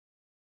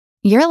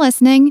You're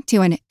listening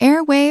to an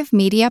Airwave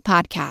Media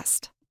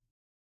Podcast.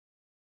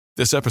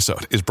 This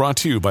episode is brought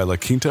to you by La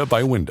Quinta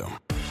by Wyndham.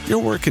 Your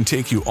work can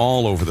take you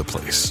all over the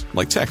place,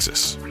 like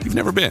Texas. You've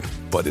never been,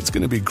 but it's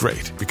going to be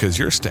great because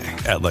you're staying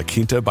at La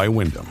Quinta by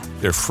Wyndham.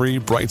 Their free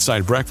Bright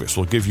Side breakfast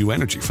will give you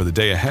energy for the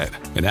day ahead.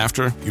 And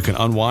after, you can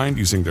unwind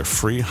using their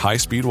free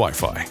high-speed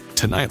Wi-Fi.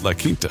 Tonight, La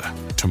Quinta.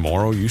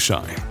 Tomorrow, you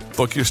shine.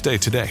 Book your stay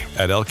today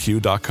at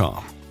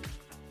lq.com.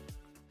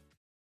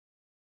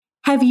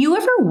 Have you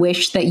ever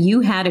wished that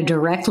you had a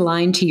direct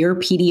line to your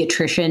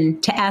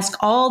pediatrician to ask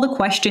all the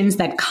questions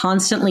that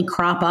constantly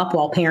crop up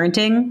while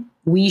parenting?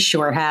 We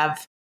sure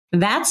have.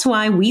 That's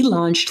why we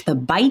launched the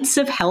Bites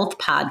of Health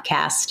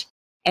podcast.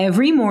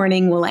 Every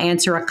morning, we'll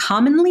answer a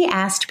commonly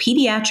asked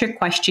pediatric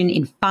question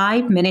in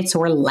 5 minutes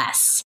or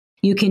less.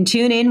 You can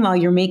tune in while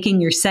you're making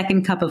your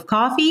second cup of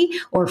coffee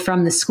or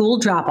from the school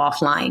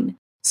drop-off line.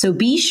 So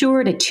be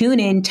sure to tune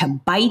in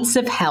to Bites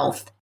of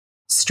Health,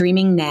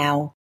 streaming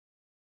now.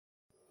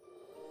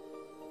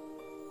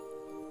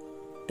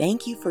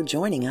 Thank you for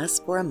joining us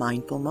for a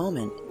mindful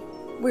moment.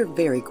 We're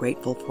very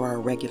grateful for our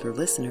regular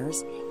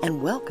listeners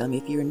and welcome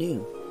if you're new.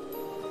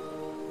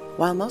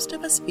 While most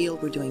of us feel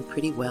we're doing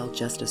pretty well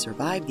just to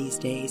survive these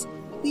days,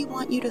 we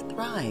want you to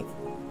thrive.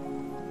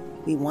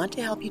 We want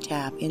to help you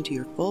tap into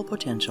your full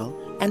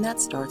potential, and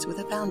that starts with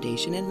a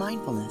foundation in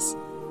mindfulness.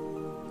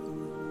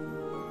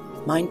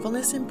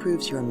 Mindfulness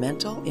improves your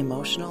mental,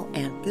 emotional,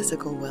 and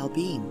physical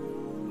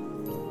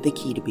well-being. The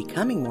key to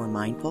becoming more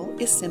mindful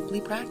is simply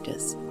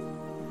practice.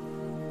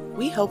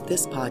 We hope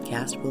this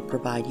podcast will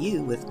provide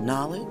you with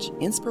knowledge,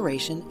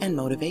 inspiration, and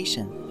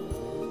motivation.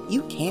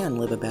 You can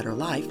live a better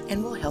life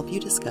and we'll help you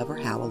discover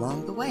how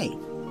along the way.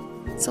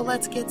 So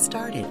let's get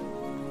started.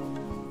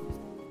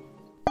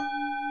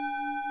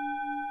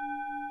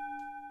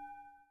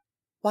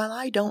 While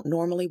I don't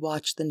normally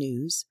watch the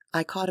news,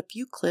 I caught a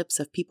few clips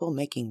of people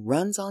making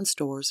runs on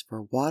stores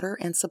for water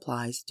and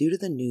supplies due to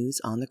the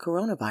news on the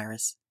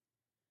coronavirus.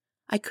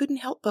 I couldn't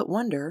help but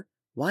wonder,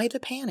 why the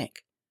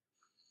panic?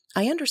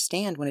 I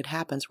understand when it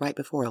happens right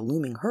before a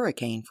looming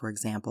hurricane, for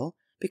example,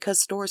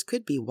 because stores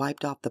could be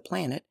wiped off the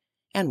planet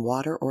and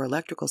water or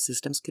electrical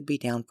systems could be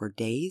down for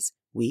days,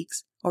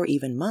 weeks, or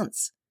even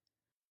months.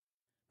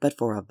 But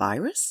for a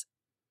virus?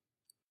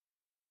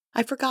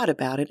 I forgot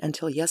about it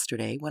until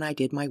yesterday when I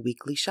did my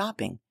weekly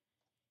shopping.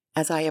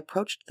 As I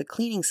approached the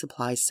cleaning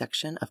supplies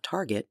section of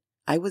Target,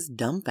 I was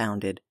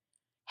dumbfounded.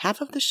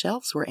 Half of the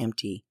shelves were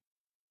empty.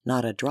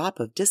 Not a drop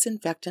of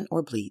disinfectant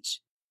or bleach.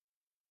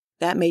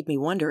 That made me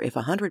wonder if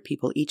 100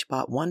 people each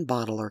bought one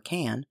bottle or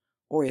can,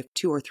 or if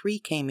 2 or 3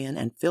 came in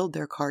and filled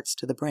their carts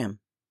to the brim.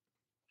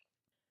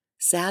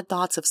 Sad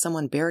thoughts of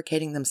someone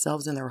barricading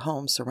themselves in their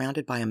home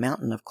surrounded by a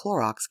mountain of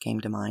Clorox came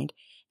to mind,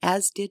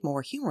 as did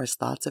more humorous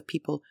thoughts of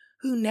people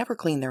who never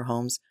clean their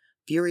homes,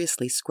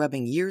 furiously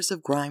scrubbing years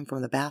of grime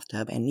from the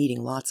bathtub and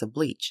needing lots of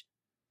bleach.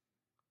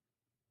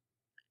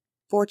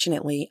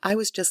 Fortunately, I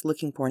was just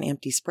looking for an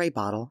empty spray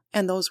bottle,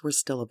 and those were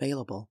still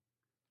available.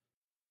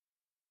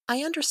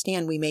 I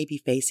understand we may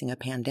be facing a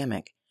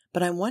pandemic,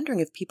 but I'm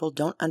wondering if people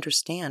don't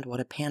understand what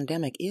a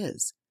pandemic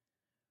is.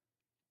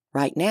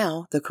 Right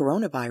now, the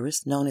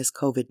coronavirus, known as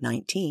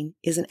COVID-19,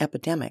 is an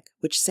epidemic,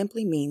 which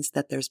simply means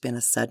that there's been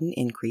a sudden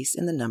increase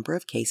in the number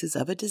of cases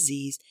of a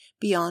disease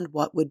beyond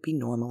what would be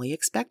normally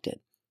expected.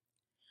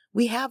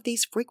 We have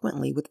these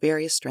frequently with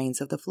various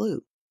strains of the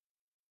flu.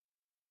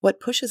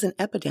 What pushes an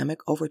epidemic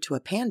over to a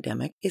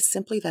pandemic is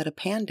simply that a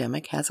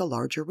pandemic has a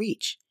larger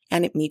reach,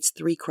 and it meets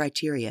 3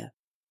 criteria.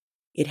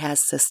 It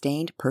has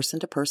sustained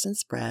person-to-person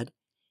spread,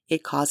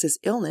 it causes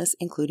illness,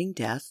 including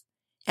death,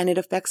 and it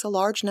affects a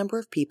large number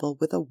of people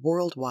with a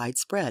worldwide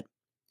spread.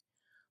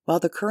 While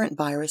the current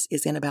virus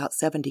is in about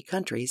 70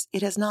 countries,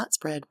 it has not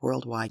spread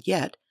worldwide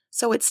yet,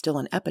 so it's still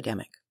an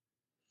epidemic.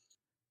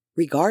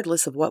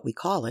 Regardless of what we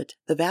call it,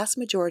 the vast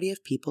majority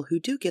of people who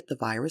do get the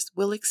virus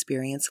will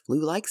experience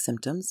flu-like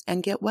symptoms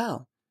and get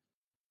well.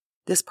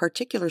 This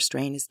particular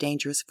strain is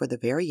dangerous for the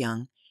very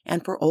young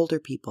and for older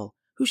people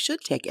who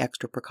should take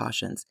extra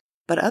precautions.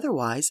 But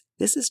otherwise,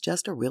 this is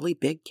just a really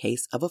big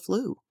case of a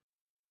flu.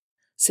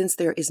 Since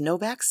there is no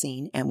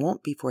vaccine and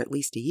won't be for at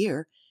least a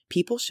year,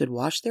 people should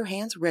wash their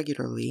hands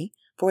regularly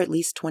for at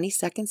least 20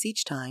 seconds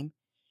each time,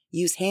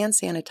 use hand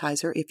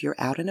sanitizer if you're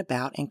out and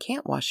about and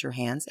can't wash your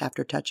hands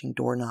after touching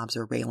doorknobs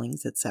or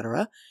railings,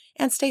 etc.,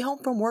 and stay home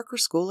from work or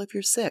school if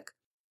you're sick.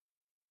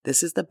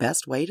 This is the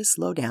best way to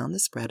slow down the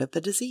spread of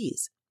the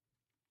disease.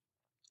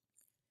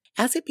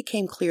 As it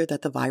became clear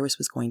that the virus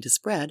was going to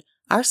spread,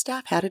 our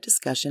staff had a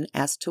discussion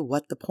as to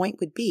what the point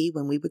would be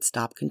when we would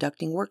stop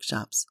conducting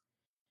workshops.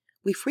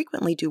 We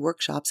frequently do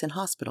workshops in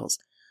hospitals,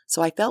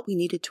 so I felt we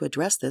needed to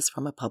address this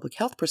from a public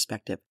health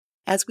perspective,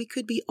 as we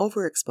could be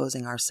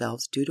overexposing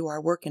ourselves due to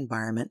our work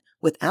environment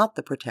without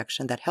the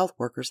protection that health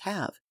workers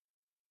have.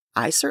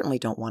 I certainly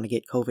don't want to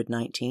get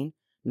COVID-19,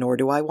 nor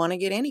do I want to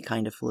get any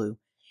kind of flu,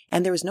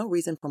 and there is no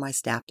reason for my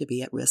staff to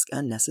be at risk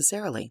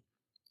unnecessarily.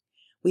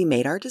 We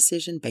made our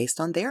decision based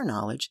on their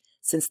knowledge,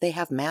 since they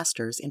have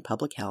masters in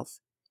public health,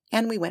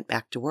 and we went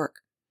back to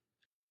work.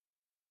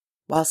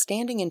 While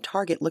standing in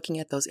Target looking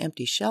at those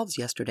empty shelves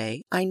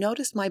yesterday, I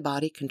noticed my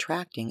body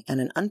contracting and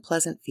an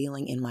unpleasant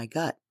feeling in my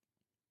gut.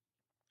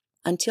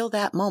 Until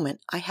that moment,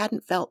 I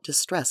hadn't felt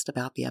distressed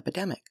about the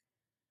epidemic.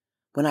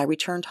 When I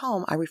returned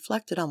home, I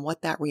reflected on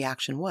what that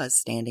reaction was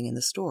standing in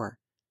the store.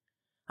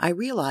 I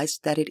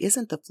realized that it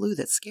isn't the flu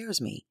that scares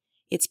me,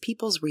 it's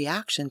people's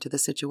reaction to the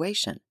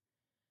situation.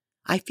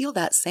 I feel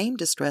that same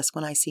distress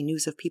when I see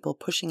news of people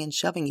pushing and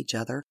shoving each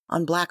other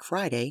on Black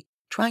Friday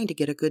trying to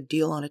get a good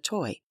deal on a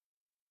toy.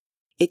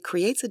 It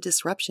creates a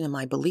disruption in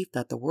my belief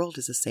that the world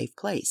is a safe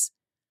place.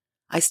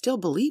 I still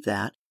believe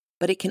that,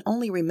 but it can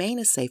only remain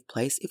a safe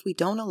place if we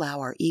don't allow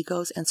our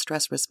egos and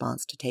stress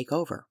response to take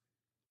over.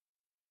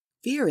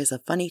 Fear is a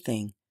funny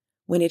thing.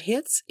 When it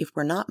hits, if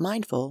we're not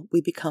mindful,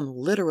 we become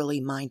literally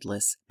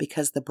mindless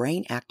because the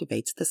brain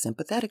activates the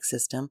sympathetic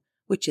system,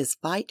 which is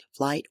fight,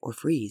 flight, or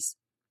freeze.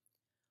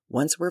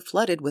 Once we're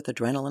flooded with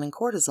adrenaline and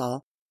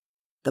cortisol,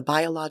 the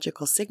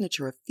biological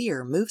signature of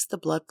fear moves the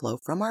blood flow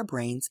from our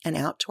brains and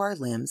out to our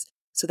limbs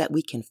so that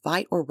we can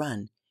fight or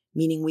run,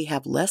 meaning we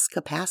have less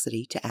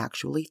capacity to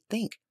actually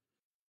think.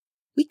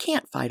 We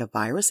can't fight a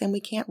virus and we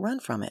can't run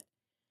from it.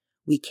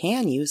 We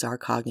can use our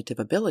cognitive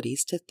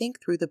abilities to think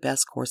through the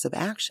best course of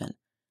action,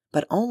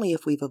 but only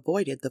if we've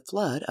avoided the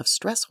flood of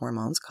stress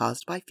hormones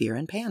caused by fear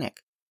and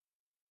panic.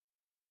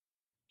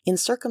 In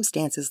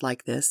circumstances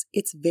like this,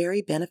 it's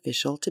very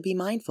beneficial to be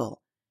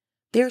mindful.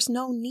 There's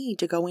no need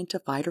to go into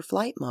fight or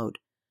flight mode.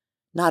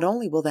 Not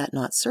only will that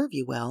not serve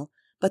you well,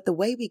 but the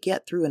way we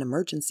get through an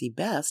emergency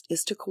best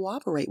is to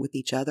cooperate with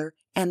each other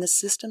and the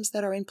systems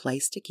that are in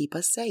place to keep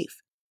us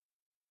safe.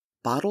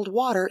 Bottled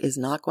water is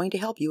not going to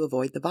help you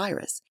avoid the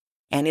virus,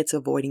 and it's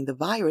avoiding the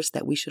virus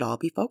that we should all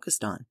be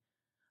focused on,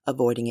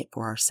 avoiding it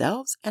for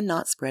ourselves and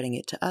not spreading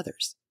it to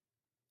others.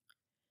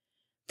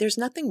 There's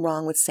nothing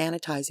wrong with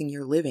sanitizing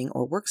your living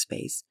or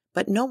workspace,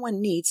 but no one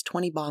needs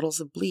 20 bottles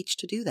of bleach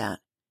to do that.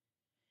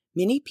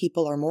 Many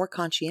people are more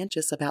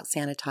conscientious about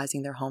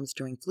sanitizing their homes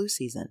during flu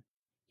season.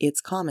 It's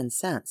common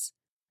sense.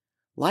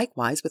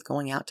 Likewise with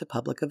going out to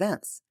public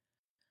events.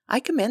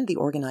 I commend the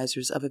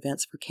organizers of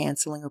events for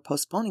canceling or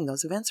postponing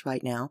those events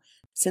right now,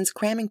 since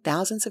cramming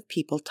thousands of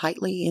people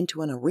tightly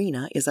into an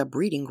arena is a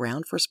breeding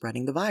ground for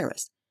spreading the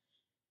virus.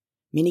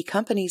 Many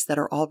companies that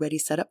are already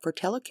set up for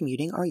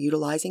telecommuting are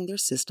utilizing their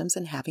systems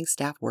and having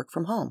staff work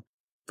from home,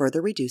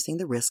 further reducing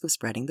the risk of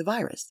spreading the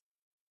virus.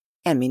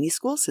 And many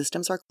school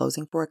systems are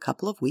closing for a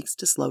couple of weeks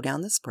to slow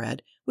down the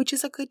spread, which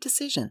is a good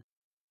decision.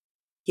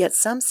 Yet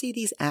some see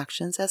these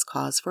actions as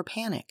cause for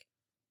panic.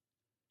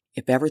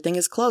 If everything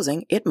is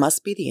closing, it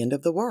must be the end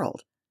of the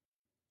world.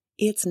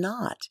 It's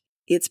not.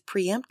 It's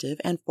preemptive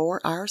and for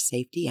our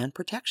safety and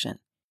protection.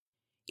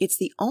 It's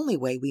the only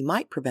way we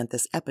might prevent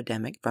this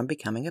epidemic from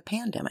becoming a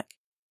pandemic.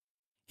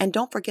 And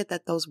don't forget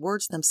that those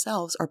words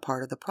themselves are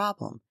part of the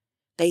problem.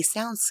 They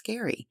sound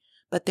scary,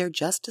 but they're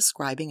just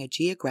describing a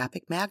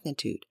geographic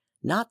magnitude,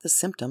 not the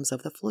symptoms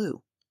of the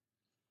flu.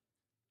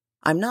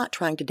 I'm not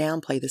trying to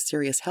downplay the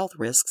serious health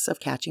risks of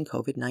catching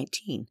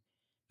COVID-19.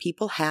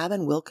 People have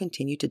and will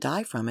continue to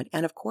die from it,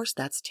 and of course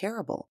that's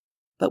terrible.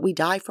 But we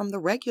die from the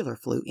regular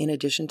flu in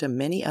addition to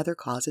many other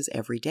causes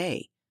every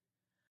day.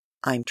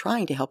 I'm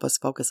trying to help us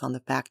focus on the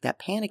fact that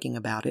panicking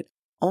about it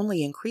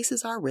only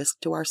increases our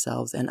risk to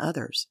ourselves and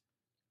others.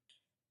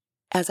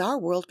 As our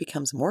world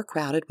becomes more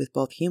crowded with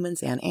both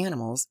humans and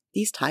animals,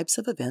 these types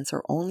of events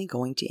are only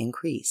going to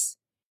increase.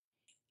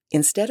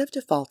 Instead of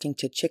defaulting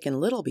to Chicken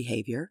Little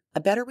behavior, a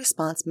better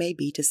response may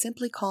be to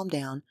simply calm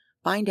down,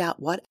 find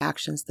out what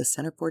actions the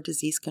Center for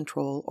Disease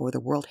Control or the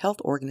World Health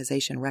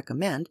Organization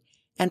recommend,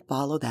 and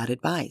follow that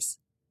advice.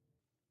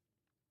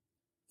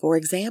 For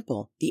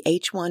example, the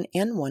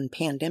H1N1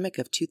 pandemic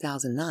of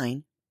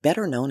 2009,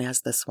 better known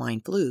as the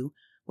swine flu,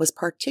 was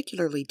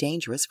particularly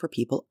dangerous for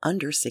people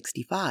under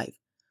 65,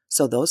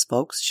 so those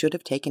folks should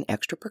have taken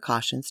extra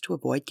precautions to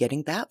avoid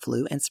getting that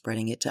flu and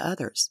spreading it to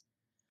others.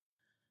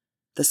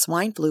 The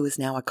swine flu is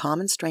now a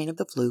common strain of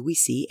the flu we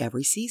see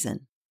every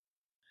season.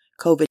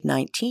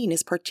 COVID-19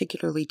 is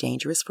particularly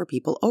dangerous for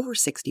people over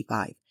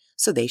 65,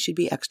 so they should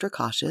be extra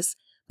cautious,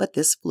 but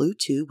this flu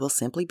too will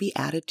simply be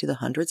added to the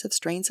hundreds of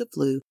strains of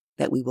flu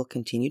that we will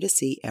continue to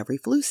see every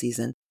flu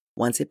season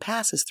once it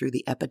passes through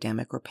the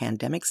epidemic or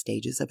pandemic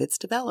stages of its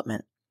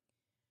development.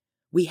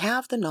 We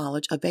have the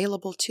knowledge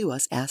available to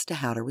us as to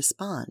how to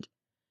respond.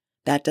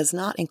 That does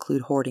not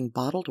include hoarding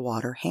bottled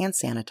water, hand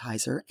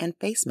sanitizer, and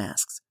face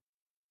masks.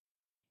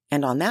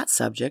 And on that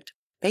subject,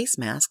 face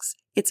masks,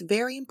 it's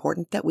very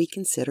important that we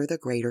consider the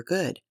greater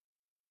good.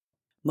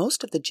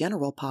 Most of the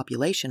general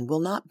population will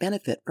not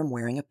benefit from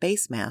wearing a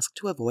face mask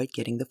to avoid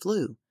getting the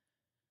flu.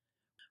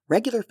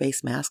 Regular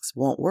face masks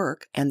won't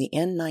work, and the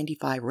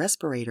N95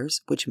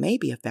 respirators, which may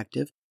be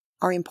effective,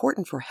 are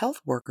important for health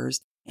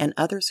workers and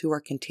others who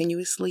are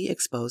continuously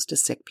exposed to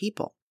sick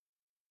people.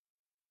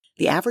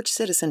 The average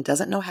citizen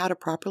doesn't know how to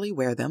properly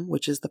wear them,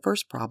 which is the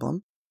first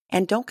problem,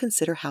 and don't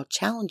consider how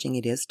challenging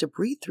it is to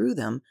breathe through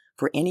them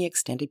for any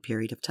extended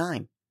period of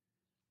time.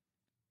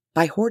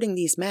 By hoarding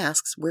these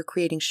masks, we're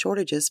creating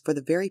shortages for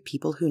the very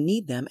people who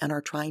need them and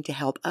are trying to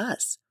help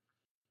us.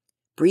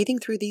 Breathing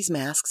through these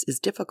masks is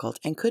difficult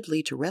and could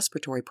lead to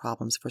respiratory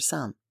problems for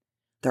some.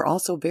 They're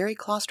also very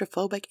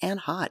claustrophobic and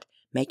hot,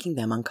 making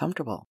them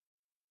uncomfortable.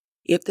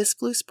 If this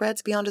flu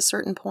spreads beyond a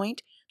certain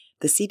point,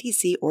 the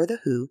CDC or the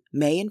WHO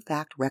may in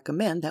fact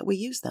recommend that we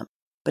use them.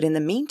 But in the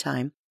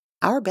meantime,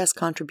 our best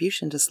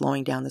contribution to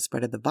slowing down the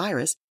spread of the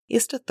virus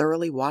is to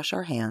thoroughly wash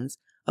our hands,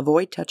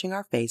 avoid touching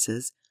our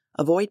faces,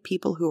 avoid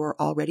people who are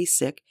already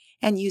sick,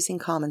 and using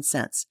common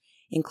sense,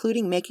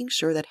 including making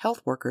sure that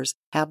health workers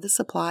have the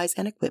supplies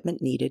and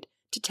equipment needed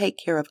to take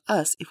care of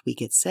us if we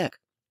get sick.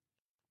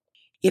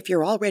 If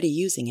you're already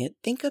using it,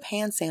 think of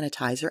hand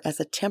sanitizer as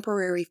a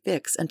temporary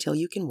fix until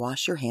you can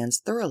wash your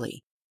hands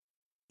thoroughly.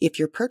 If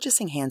you're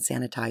purchasing hand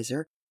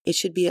sanitizer, it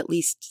should be at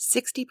least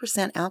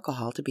 60%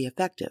 alcohol to be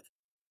effective,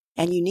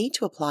 and you need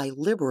to apply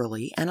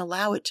liberally and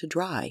allow it to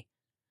dry.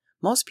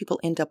 Most people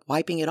end up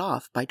wiping it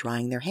off by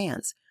drying their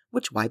hands,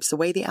 which wipes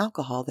away the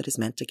alcohol that is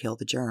meant to kill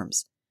the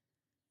germs.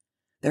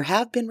 There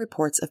have been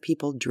reports of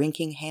people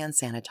drinking hand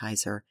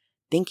sanitizer,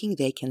 thinking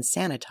they can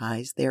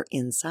sanitize their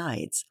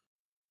insides.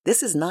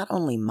 This is not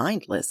only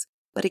mindless,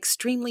 but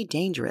extremely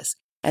dangerous,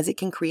 as it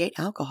can create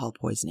alcohol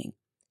poisoning.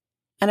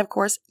 And of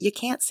course, you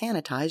can't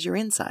sanitize your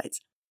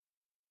insides.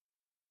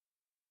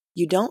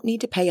 You don't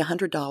need to pay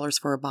 $100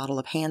 for a bottle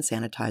of hand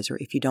sanitizer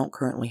if you don't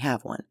currently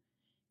have one.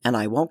 And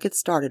I won't get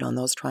started on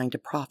those trying to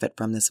profit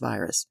from this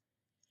virus.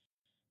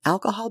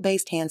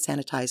 Alcohol-based hand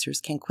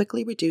sanitizers can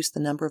quickly reduce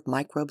the number of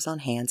microbes on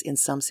hands in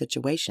some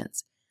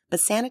situations, but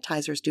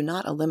sanitizers do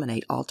not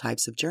eliminate all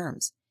types of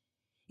germs.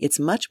 It's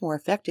much more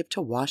effective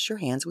to wash your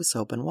hands with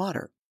soap and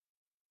water.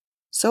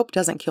 Soap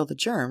doesn't kill the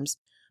germs,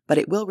 but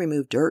it will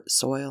remove dirt,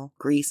 soil,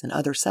 grease, and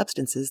other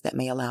substances that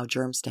may allow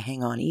germs to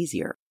hang on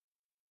easier.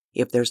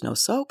 If there's no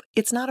soap,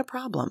 it's not a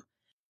problem.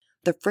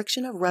 The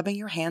friction of rubbing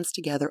your hands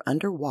together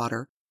under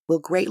water will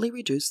greatly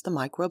reduce the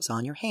microbes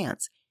on your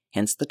hands,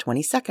 hence the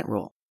 20-second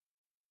rule.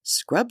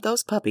 Scrub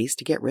those puppies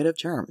to get rid of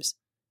germs.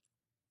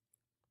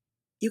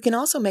 You can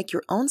also make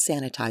your own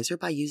sanitizer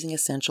by using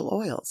essential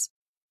oils.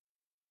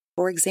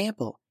 For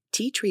example,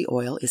 tea tree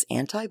oil is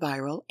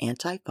antiviral,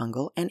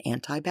 antifungal, and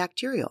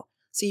antibacterial,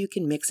 so you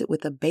can mix it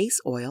with a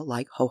base oil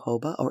like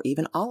jojoba or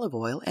even olive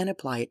oil and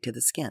apply it to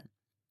the skin.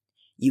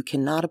 You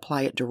cannot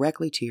apply it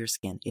directly to your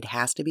skin. It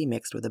has to be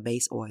mixed with a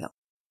base oil.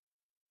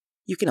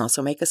 You can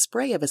also make a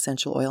spray of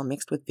essential oil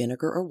mixed with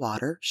vinegar or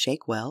water,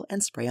 shake well,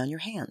 and spray on your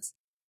hands.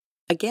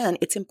 Again,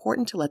 it's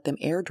important to let them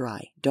air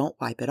dry. Don't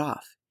wipe it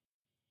off.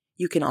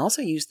 You can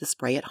also use the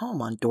spray at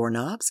home on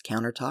doorknobs,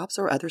 countertops,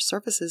 or other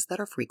surfaces that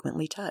are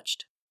frequently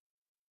touched.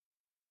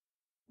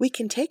 We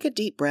can take a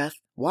deep breath,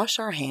 wash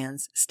our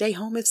hands, stay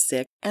home if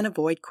sick, and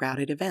avoid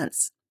crowded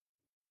events.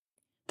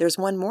 There's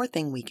one more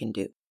thing we can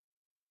do.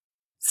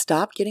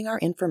 Stop getting our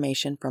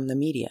information from the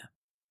media,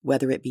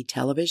 whether it be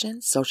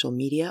television, social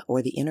media,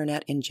 or the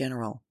internet in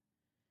general.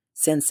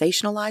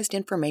 Sensationalized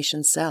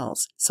information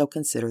sells, so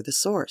consider the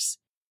source.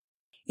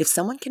 If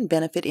someone can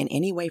benefit in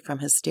any way from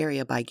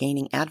hysteria by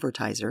gaining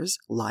advertisers,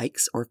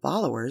 likes, or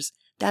followers,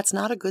 that's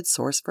not a good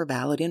source for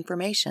valid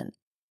information.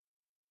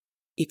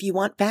 If you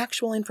want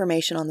factual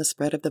information on the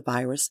spread of the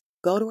virus,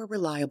 go to a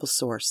reliable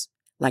source,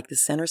 like the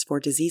Centers for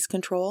Disease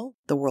Control,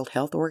 the World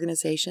Health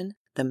Organization,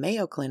 the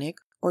Mayo Clinic,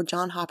 or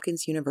Johns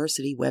Hopkins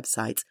University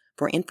websites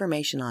for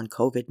information on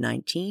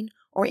COVID-19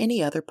 or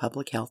any other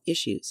public health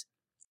issues.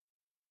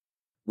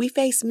 We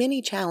face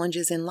many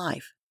challenges in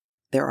life.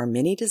 There are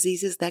many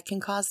diseases that can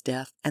cause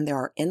death, and there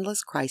are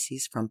endless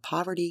crises from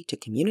poverty to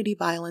community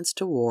violence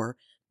to war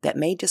that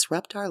may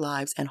disrupt our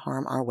lives and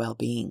harm our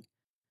well-being.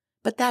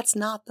 But that's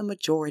not the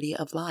majority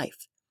of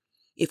life.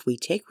 If we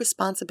take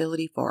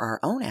responsibility for our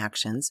own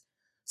actions,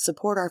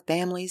 support our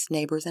families,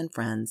 neighbors, and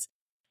friends,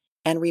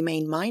 and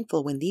remain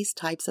mindful when these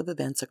types of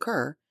events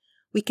occur,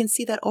 we can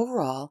see that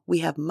overall we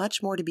have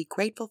much more to be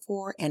grateful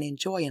for and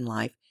enjoy in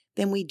life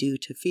than we do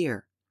to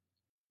fear.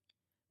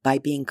 By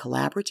being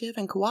collaborative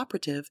and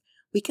cooperative,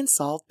 we can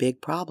solve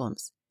big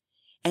problems,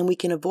 and we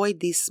can avoid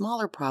these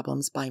smaller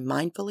problems by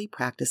mindfully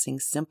practicing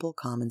simple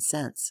common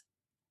sense.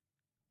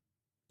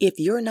 If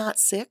you're not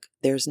sick,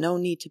 there's no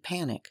need to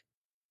panic.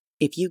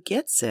 If you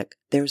get sick,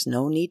 there's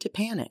no need to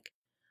panic.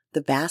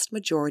 The vast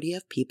majority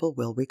of people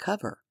will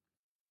recover.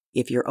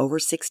 If you're over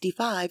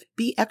 65,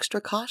 be extra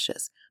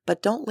cautious,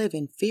 but don't live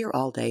in fear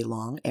all day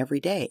long every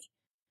day.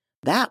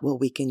 That will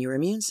weaken your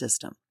immune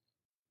system.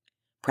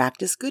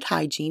 Practice good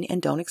hygiene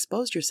and don't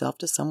expose yourself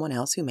to someone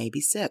else who may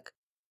be sick.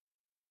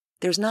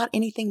 There's not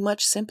anything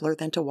much simpler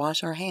than to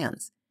wash our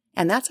hands,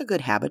 and that's a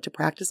good habit to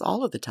practice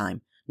all of the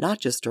time,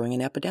 not just during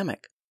an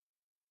epidemic.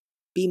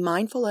 Be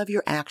mindful of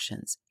your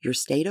actions, your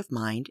state of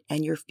mind,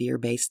 and your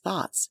fear-based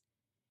thoughts.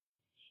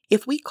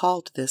 If we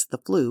called this the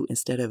flu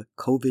instead of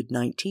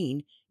COVID-19,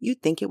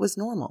 you'd think it was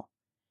normal.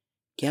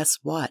 Guess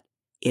what?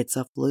 It's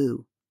a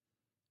flu.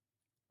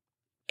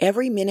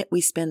 Every minute we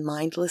spend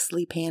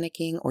mindlessly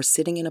panicking or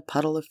sitting in a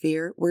puddle of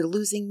fear, we're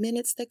losing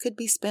minutes that could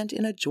be spent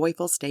in a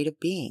joyful state of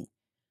being.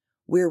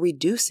 We're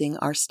reducing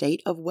our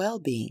state of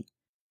well-being.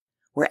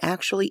 We're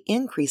actually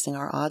increasing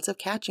our odds of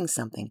catching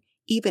something,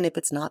 even if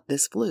it's not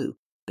this flu,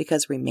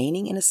 because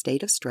remaining in a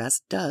state of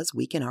stress does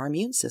weaken our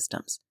immune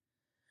systems.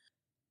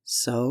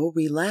 So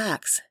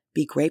relax.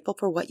 Be grateful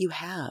for what you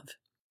have.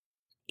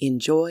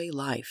 Enjoy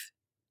life.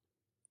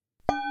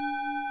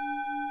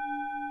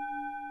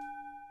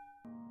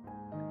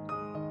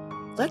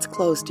 Let's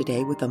close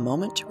today with a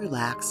moment to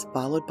relax,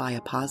 followed by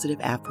a positive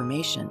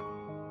affirmation.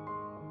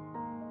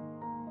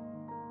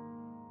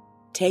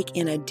 Take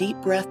in a deep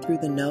breath through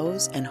the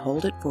nose and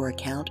hold it for a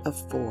count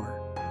of 4.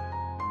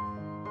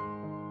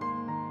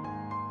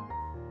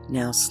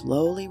 Now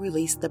slowly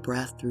release the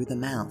breath through the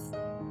mouth.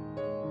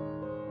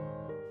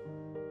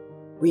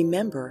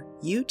 Remember,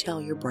 you tell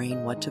your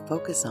brain what to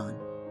focus on.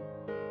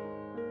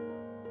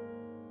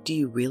 Do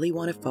you really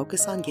want to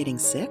focus on getting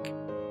sick?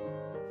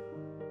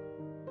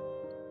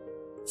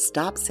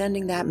 Stop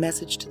sending that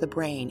message to the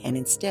brain and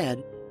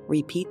instead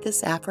repeat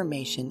this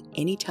affirmation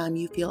anytime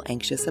you feel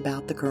anxious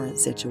about the current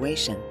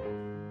situation.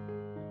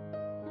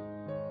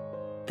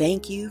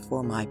 Thank you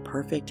for my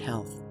perfect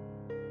health.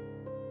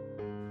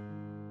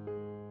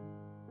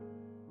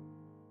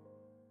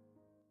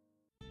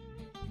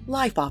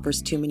 Life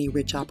offers too many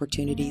rich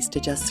opportunities to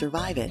just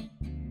survive it.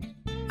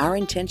 Our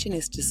intention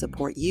is to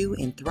support you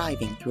in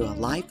thriving through a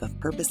life of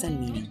purpose and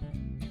meaning.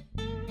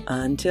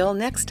 Until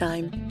next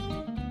time,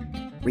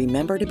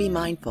 remember to be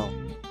mindful,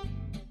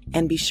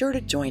 and be sure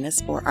to join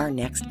us for our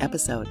next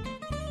episode.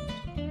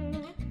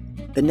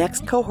 The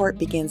next cohort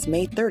begins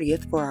May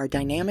 30th for our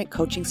Dynamic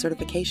Coaching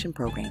Certification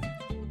Program.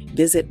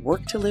 Visit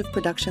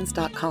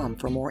worktoliveproductions.com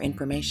for more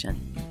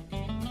information.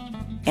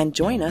 And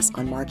join us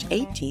on March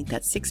 18th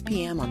at 6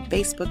 p.m. on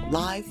Facebook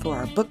Live for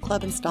our book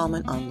club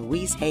installment on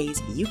Louise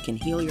Hay's You Can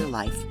Heal Your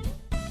Life.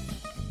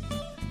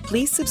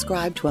 Please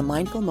subscribe to A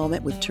Mindful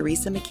Moment with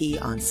Teresa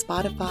McKee on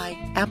Spotify,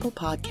 Apple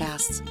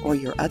Podcasts, or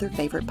your other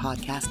favorite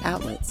podcast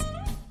outlets.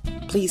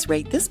 Please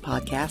rate this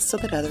podcast so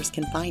that others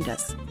can find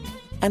us.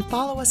 And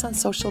follow us on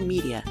social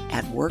media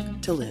at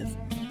Work to Live.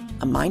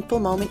 A Mindful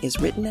Moment is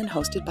written and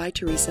hosted by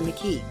Teresa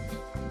McKee.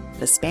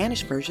 The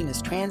Spanish version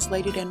is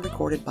translated and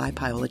recorded by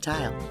Paola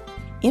Tile.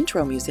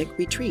 Intro music,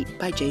 Retreat,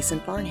 by Jason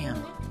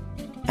Farnham.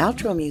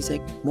 Outro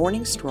music,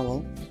 Morning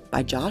Stroll,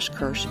 by Josh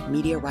Kirsch,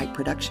 Media Right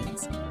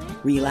Productions.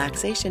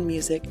 Relaxation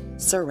music,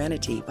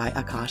 Serenity, by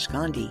Akash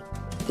Gandhi.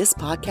 This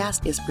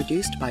podcast is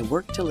produced by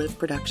Work to Live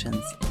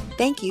Productions.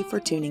 Thank you for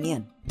tuning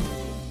in.